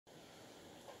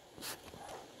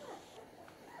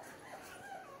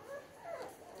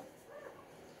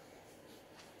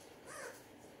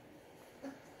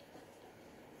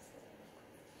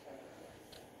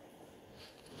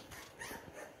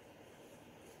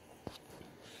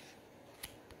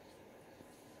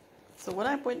So what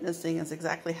I'm witnessing is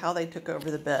exactly how they took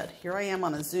over the bed. Here I am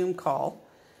on a Zoom call,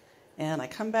 and I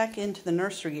come back into the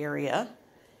nursery area,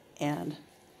 and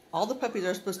all the puppies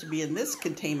are supposed to be in this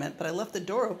containment, but I left the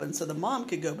door open so the mom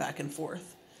could go back and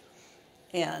forth.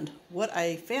 And what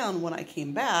I found when I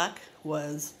came back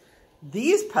was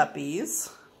these puppies,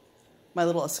 my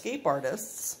little escape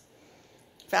artists,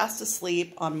 fast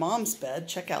asleep on mom's bed.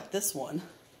 Check out this one,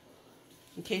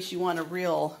 in case you want a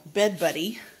real bed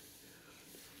buddy.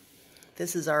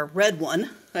 This is our red one.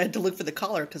 I had to look for the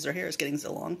collar because her hair is getting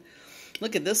so long.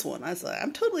 Look at this one. I was like,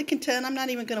 I'm totally content. I'm not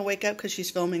even going to wake up because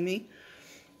she's filming me.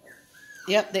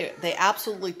 Yep, they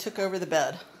absolutely took over the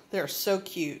bed. They're so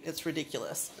cute. It's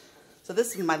ridiculous. So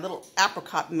this is my little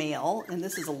apricot male, and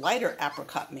this is a lighter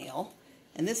apricot male.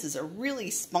 And this is a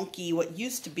really spunky, what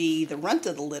used to be the runt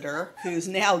of the litter, who's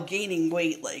now gaining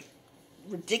weight like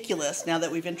ridiculous now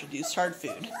that we've introduced hard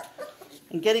food.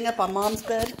 And getting up on mom's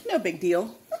bed, no big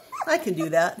deal. I can do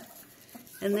that.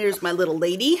 And there's my little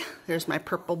lady. There's my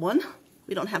purple one.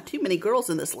 We don't have too many girls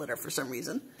in this litter for some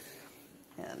reason.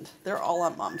 And they're all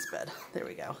on mom's bed. There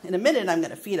we go. In a minute, I'm going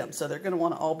to feed them. So they're going to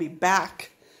want to all be back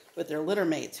with their litter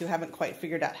mates who haven't quite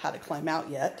figured out how to climb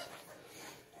out yet.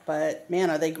 But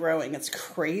man, are they growing. It's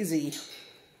crazy.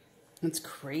 It's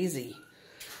crazy.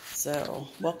 So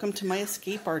welcome to my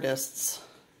escape artists.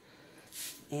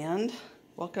 And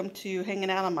welcome to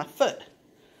hanging out on my foot.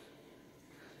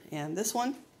 And this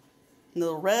one,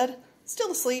 little red,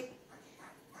 still asleep.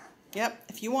 Yep,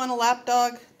 if you want a lap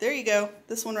dog, there you go.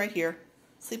 This one right here.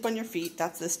 Sleep on your feet.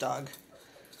 That's this dog.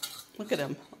 Look at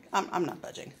him. I'm not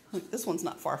budging. Look, this one's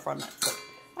not far from it. So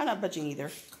I'm not budging either.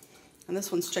 And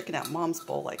this one's checking out mom's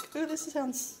bowl like, oh, this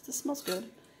smells good.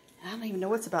 And I don't even know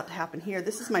what's about to happen here.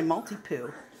 This is my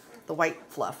Maltipoo, the white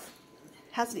fluff.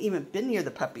 Hasn't even been near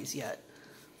the puppies yet.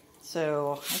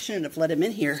 So I shouldn't have let him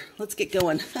in here. Let's get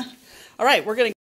going. All right, we're going to